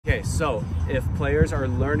Okay, so if players are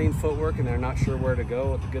learning footwork and they're not sure where to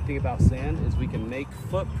go, the good thing about sand is we can make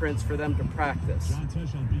footprints for them to practice.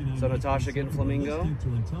 So Natasha, get in flamingo and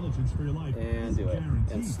do it.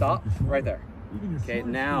 And stop right there. Okay,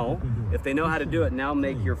 now, if they know how to do it, now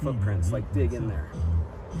make your footprints, like dig in there.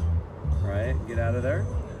 Right, get out of there.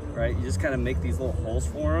 Right, you just kind of make these little holes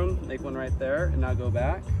for them. Make one right there, and now go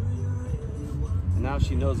back. And now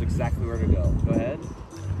she knows exactly where to go. Go ahead.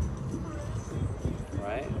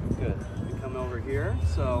 Right, good. We come over here,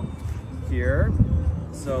 so here.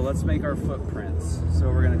 So let's make our footprints. So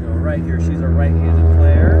we're gonna go right here. She's a right-handed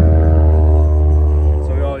player.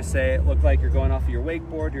 So we always say it look like you're going off of your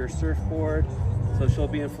wakeboard, your surfboard. So she'll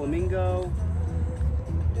be in flamingo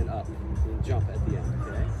and up and jump at the end,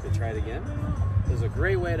 okay? Good, try it again. This is a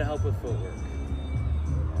great way to help with footwork.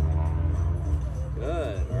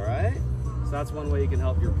 Good, all right? So that's one way you can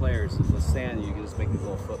help your players is with sand. You can just make these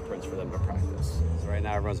little footprints for them to practice. So right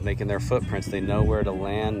now everyone's making their footprints. They know where to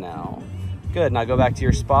land now. Good, now go back to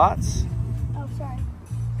your spots. Oh, sorry.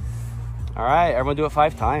 All right, everyone do it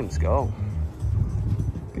 5 times, go.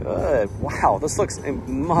 Good, wow, this looks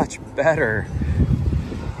much better.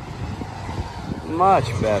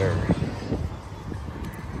 Much better.